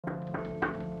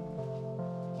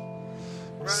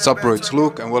Sup bro, it's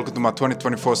Luke and welcome to my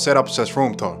 2024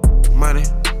 setup/room tour. Money,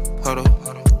 huddle,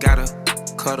 gotta,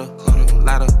 cutter,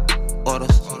 lotta,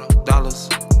 orders, dollars,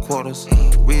 quarters,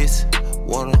 wrist,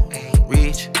 water,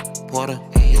 rich, porter,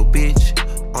 your bitch,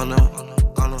 on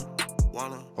a, wanna.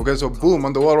 Okay, so boom,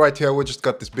 on the wall right here we just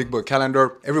got this big boy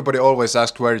calendar. Everybody always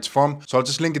asks where it's from, so I'll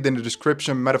just link it in the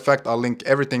description. Matter of fact, I'll link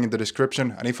everything in the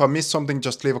description, and if I miss something,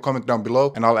 just leave a comment down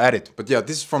below and I'll add it. But yeah,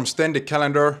 this is from Stendic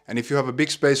Calendar, and if you have a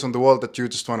big space on the wall that you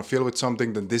just want to fill with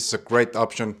something, then this is a great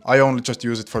option. I only just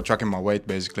use it for tracking my weight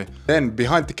basically. Then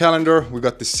behind the calendar we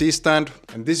got this C-stand,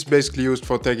 and this is basically used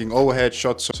for taking overhead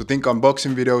shots. So think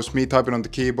unboxing videos, me typing on the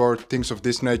keyboard, things of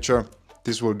this nature.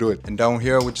 This will do it. And down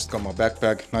here we just got my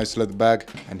backpack, nice leather bag.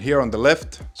 And here on the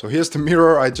left, so here's the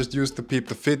mirror I just used to peep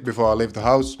the fit before I leave the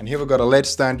house. And here we got a LED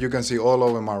stand you can see all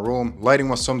over my room. Lighting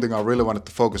was something I really wanted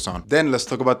to focus on. Then let's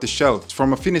talk about this shelf. It's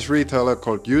from a Finnish retailer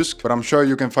called Jysk, but I'm sure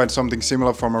you can find something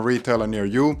similar from a retailer near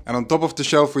you. And on top of the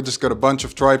shelf we just got a bunch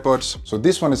of tripods. So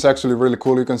this one is actually really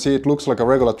cool. You can see it looks like a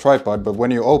regular tripod, but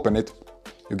when you open it,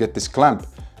 you get this clamp.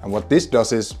 And what this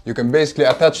does is you can basically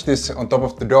attach this on top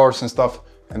of the doors and stuff,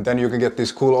 and then you can get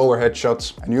these cool overhead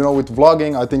shots. And you know, with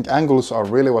vlogging, I think angles are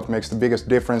really what makes the biggest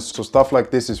difference. So stuff like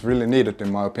this is really needed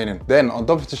in my opinion. Then on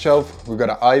top of the shelf, we got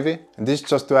an ivy. And this is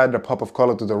just to add a pop of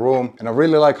color to the room. And I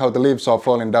really like how the leaves are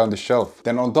falling down the shelf.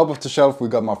 Then on top of the shelf, we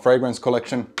got my fragrance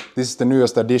collection. This is the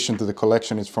newest addition to the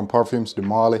collection. It's from Parfums de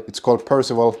Mali. It's called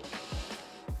Percival.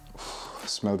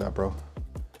 Smell that, bro.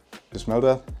 You smell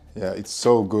that? Yeah, it's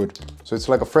so good. So it's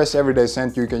like a fresh everyday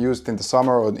scent. You can use it in the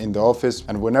summer or in the office.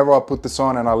 And whenever I put this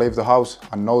on and I leave the house,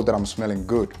 I know that I'm smelling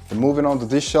good. And moving on to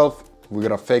this shelf, we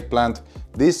got a fake plant.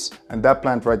 This and that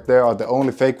plant right there are the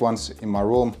only fake ones in my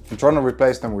room. I'm trying to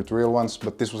replace them with real ones,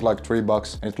 but this was like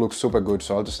 $3 and it looks super good,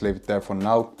 so I'll just leave it there for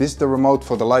now. This is the remote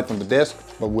for the light on the desk,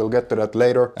 but we'll get to that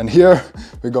later. And here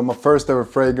we got my first ever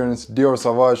fragrance, Dior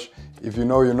Sauvage. If you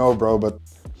know, you know, bro, but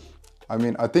I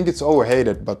mean, I think it's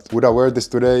overhated, but would I wear this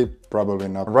today? Probably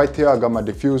not. Right here I got my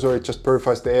diffuser. It just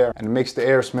purifies the air and makes the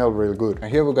air smell real good.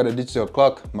 And here we got a digital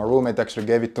clock. My roommate actually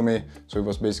gave it to me, so it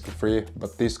was basically free.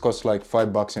 But this costs like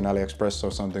 $5 in AliExpress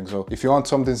or something. So if you want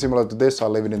something similar to this, I'll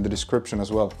leave it in the description as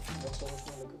well.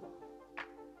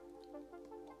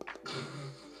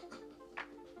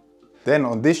 Then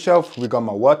on this shelf, we got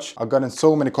my watch. I've gotten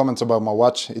so many comments about my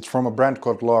watch. It's from a brand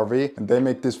called LRV, and they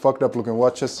make these fucked up looking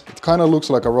watches. It kind of looks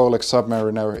like a Rolex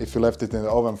Submariner if you left it in the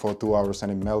oven for 2 hours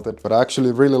and it melted. But I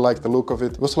actually really like the look of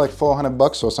it. It was like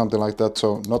 $400 or something like that,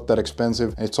 so not that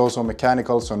expensive. And it's also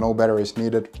mechanical, so no batteries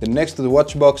needed. Then next to the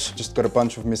watch box, just got a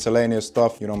bunch of miscellaneous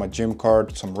stuff. You know, my gym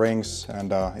card, some rings,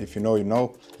 and if you know, you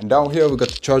know. And down here, we got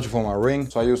the charger for my ring.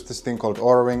 So I use this thing called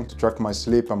Oura Ring to track my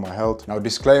sleep and my health. Now,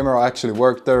 disclaimer, I actually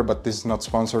worked there, but this is not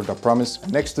sponsored, I promise.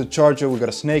 Next to the charger we got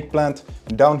a snake plant,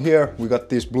 and down here we got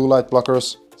these blue light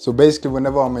blockers. So basically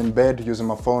whenever I'm in bed using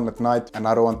my phone at night and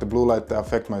I don't want the blue light to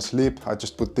affect my sleep, I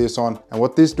just put this on. And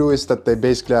what these do is that they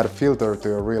basically add a filter to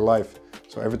your real life.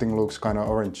 So everything looks kind of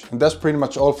orange. And that's pretty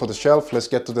much all for the shelf. Let's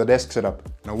get to the desk setup.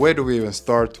 Now where do we even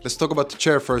start? Let's talk about the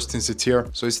chair first since it's here.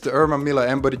 So it's the Irma Mila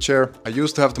Embody chair. I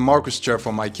used to have the Marcus chair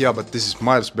from IKEA, but this is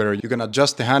miles better. You can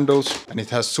adjust the handles and it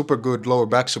has super good lower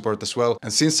back support as well.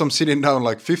 And since I'm sitting down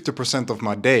like 50% of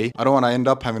my day, I don't want to end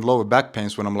up having lower back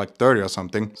pains when I'm like 30 or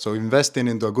something. So investing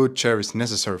into a good chair is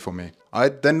necessary for me.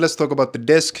 Alright, then let's talk about the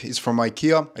desk. It's from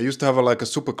IKEA. I used to have like a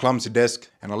super clumsy desk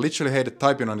and I literally hated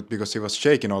typing on it because it was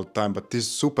shaking all the time, but this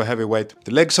is super heavyweight.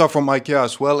 The legs are from IKEA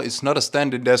as well. It's not a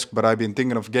standing desk, but I've been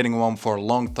thinking of getting one for a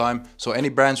long time. So any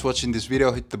brands watching this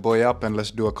video, hit the boy up and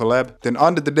let's do a collab. Then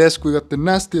under the desk we got the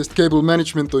nastiest cable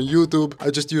management on YouTube. I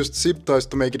just used zip ties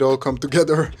to make it all come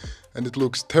together. And it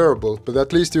looks terrible, but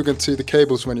at least you can see the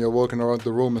cables when you're walking around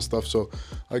the room and stuff, so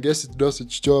I guess it does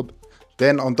its job.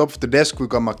 Then on top of the desk we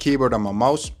got my keyboard and my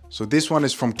mouse. So this one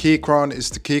is from Keychron. It's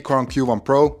the Keychron Q1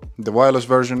 Pro, the wireless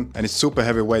version, and it's super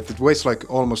heavyweight. It weighs like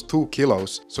almost 2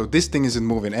 kilos. So this thing isn't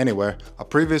moving anywhere. I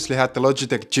previously had the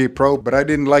Logitech G Pro, but I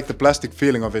didn't like the plastic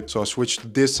feeling of it, so I switched to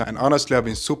this, and honestly I've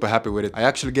been super happy with it. I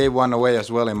actually gave one away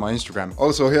as well in my Instagram.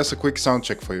 Also, here's a quick sound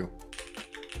check for you.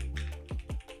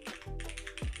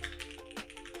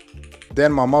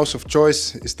 Then my mouse of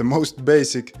choice is the most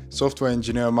basic software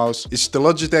engineer mouse. It's the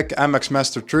Logitech MX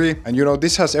Master 3, and you know,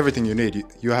 this has everything you need.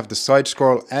 You have the side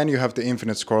scroll and you have the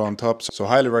infinite scroll on top, so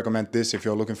highly recommend this if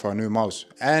you're looking for a new mouse.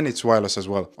 And it's wireless as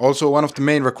well. Also, one of the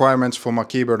main requirements for my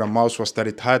keyboard and mouse was that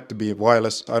it had to be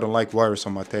wireless. I don't like wires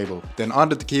on my table. Then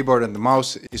under the keyboard and the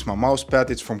mouse is my mouse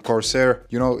pad. It's from Corsair.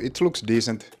 You know, it looks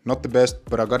decent. Not the best,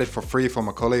 but I got it for free from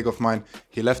a colleague of mine.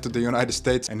 He left to the United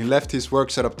States and he left his work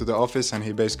setup to the office, and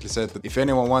he basically said that but if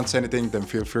anyone wants anything, then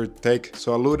feel free to take.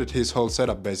 So I looted his whole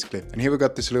setup basically. And here we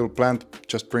got this little plant,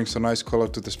 just brings a nice color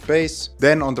to the space.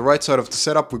 Then on the right side of the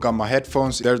setup, we got my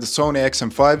headphones. They're the Sony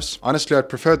XM5s. Honestly, I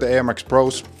prefer the AirMax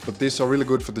Pros, but these are really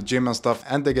good for the gym and stuff,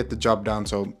 and they get the job done,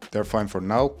 so they're fine for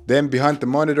now. Then behind the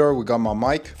monitor, we got my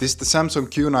mic. This is the Samsung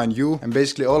Q9U, and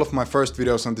basically all of my first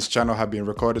videos on this channel have been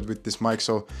recorded with this mic,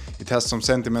 so it has some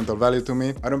sentimental value to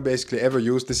me. I don't basically ever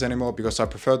use this anymore because I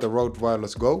prefer the Rode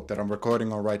Wireless Go that I'm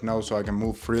recording on right now, so I can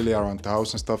move freely around the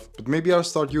house and stuff. But maybe I'll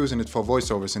start using it for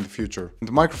voiceovers in the future. And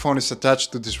the microphone is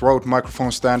attached to this Rode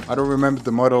microphone stand. I don't remember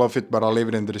the model of it, but I'll leave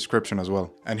it in the description as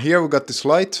well. And here we got this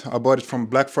light. I bought it from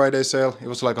Black Friday sale. It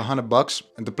was like $100,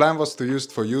 and the plan was to use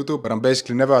it for YouTube, but I'm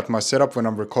basically never at my setup when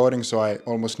I'm recording, so I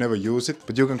almost never use it.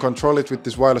 But you can control it with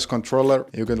this wireless controller.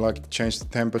 You can like change the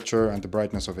temperature and the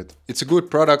brightness of it. It's a good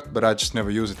product, but I just never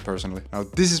use it personally. Now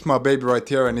this is my baby right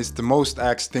here, and it's the most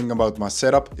asked thing about my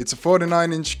setup. It's a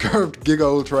 49-inch curved Giga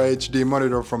Ultra HD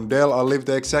monitor from Dell. I'll leave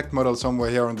the exact model somewhere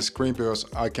here on the screen because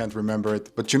I can't remember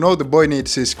it. But you know the boy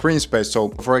needs his screen space, so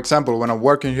for example when I'm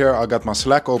working here, I got my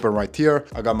Slack open right here,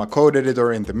 I got my code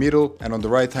editor in the middle, and on the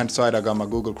right hand side I got my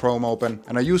Google Chrome open.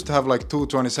 And I used to have like two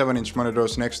 27-inch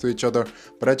monitors next to each other,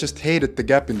 but I just hated the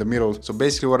gap in the middle. So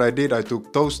basically what I did, I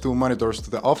took those two monitors to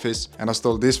the office and I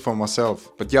stole this for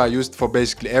myself. But yeah, I used it for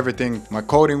basically everything, my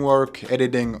coding work,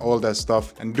 editing, all that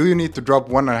stuff. And do you need to drop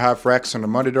 1.5 racks on a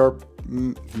monitor?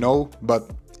 No, but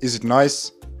is it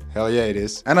nice? Hell yeah it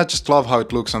is. And I just love how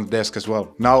it looks on the desk as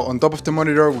well. Now on top of the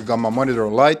monitor we got my monitor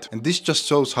light, and this just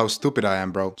shows how stupid I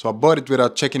am, bro. So I bought it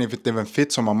without checking if it even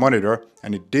fits on my monitor,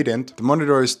 and it didn't. The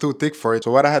monitor is too thick for it,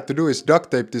 so what I had to do is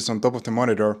duct tape this on top of the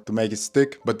monitor to make it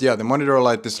stick. But yeah, the monitor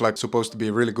light is like supposed to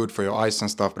be really good for your eyes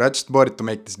and stuff, but I just bought it to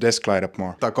make this desk light up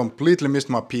more. I completely missed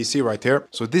my PC right here.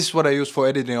 So this is what I use for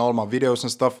editing all my videos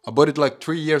and stuff. I bought it like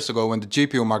 3 years ago when the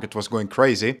GPU market was going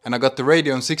crazy, and I got the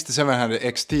Radeon 6700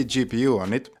 XT GPU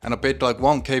on it, and I paid like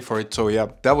 1K for it, so yeah,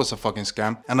 that was a fucking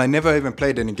scam. And I never even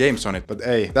played any games on it, but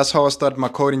hey, that's how I started my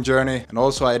coding journey, and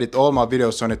also I edit all my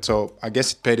videos on it, so I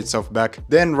guess it paid itself back.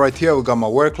 Then right here we got my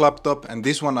work laptop, and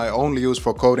this one I only use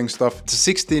for coding stuff. It's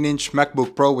a 16-inch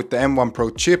MacBook Pro with the M1 Pro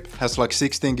chip, has like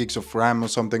 16 gigs of RAM or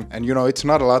something, and you know, it's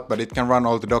not a lot, but it can run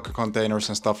all the Docker containers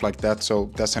and stuff like that, so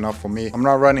that's enough for me. I'm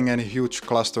not running any huge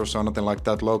clusters or nothing like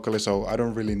that locally, so I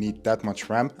don't really need that much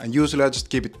RAM. And usually I just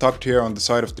keep it tucked here on the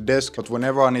side of the desk, but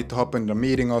whenever I need to hop in a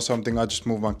meeting or something, I just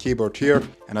move my keyboard here,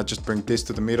 and I just bring this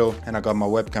to the middle, and I got my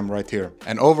webcam right here.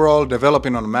 And overall,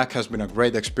 developing on a Mac has been a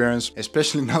great experience,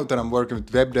 especially now that I'm working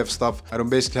with web dev stuff. I don't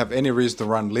basically have any reason to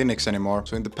run Linux anymore.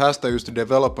 So in the past I used to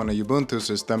develop on a Ubuntu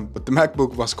system, but the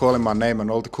MacBook was calling my name and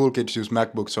all the cool kids use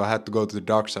MacBooks, so I had to go to the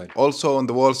dark side. Also on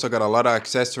the walls I got a lot of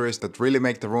accessories that really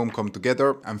make the room come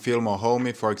together and feel more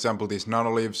homey. For example, these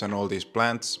nano leaves and all these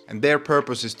plants. And their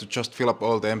purpose is to just fill up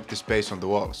all the empty space on the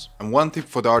walls. And one tip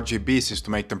for the RGBs is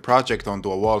to make them project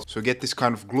onto a wall, so you get this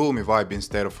kind of gloomy vibe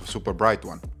instead of a super bright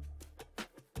one.